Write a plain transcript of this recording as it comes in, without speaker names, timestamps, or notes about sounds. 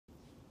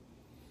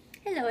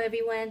Hello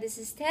everyone, this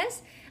is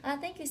Tess.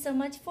 Thank you so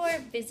much for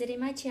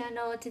visiting my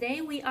channel. Today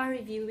we are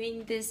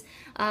reviewing this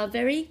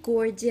very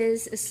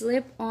gorgeous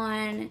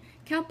slip-on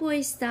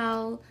cowboy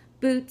style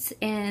boots,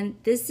 and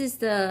this is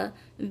the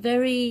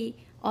very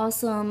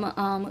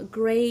awesome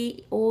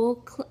gray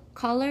oil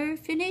color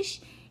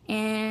finish.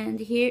 And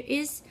here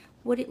is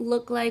what it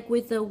looked like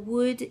with a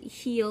wood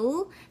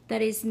heel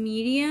that is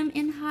medium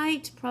in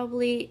height,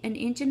 probably 1.5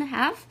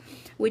 inches,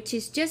 which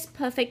is just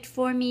perfect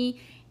for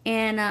me.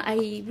 And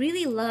I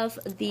really love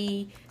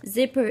the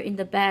zipper in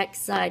the back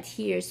side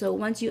here. So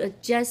once you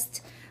adjust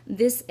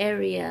this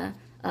area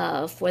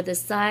for the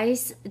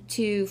size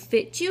to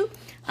fit you,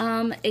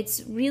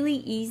 it's really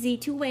easy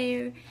to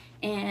wear,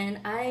 and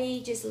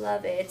I just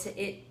love it.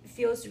 It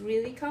feels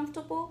really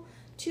comfortable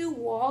to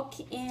walk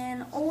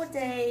in all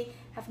day,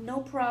 have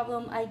no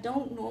problem. I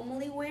don't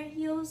normally wear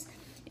heels,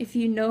 if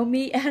you know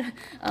me,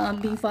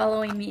 been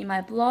following me in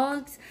my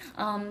blogs.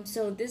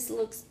 So this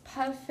looks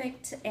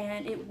perfect,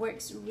 and it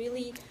works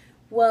really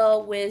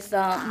well with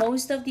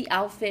most of the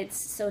outfits.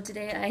 So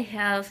today I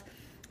have,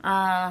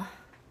 let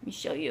me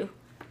show you,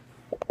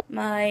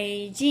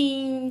 my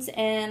jeans,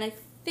 and I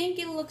think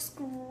it looks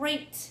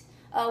great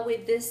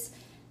with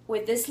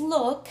this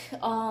look.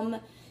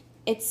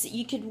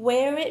 You could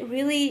wear it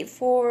really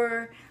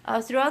for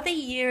throughout the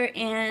year,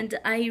 and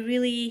I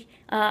really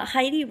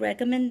highly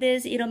recommend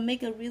this. It'll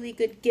make a really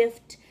good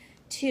gift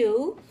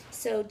too.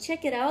 So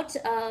check it out.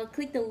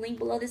 Click the link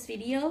below this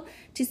video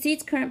to see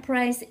its current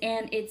price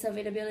and its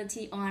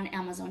availability on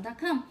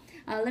Amazon.com.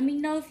 Let me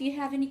know if you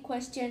have any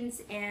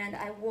questions, and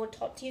I will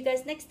talk to you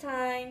guys next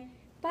time.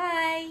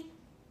 Bye!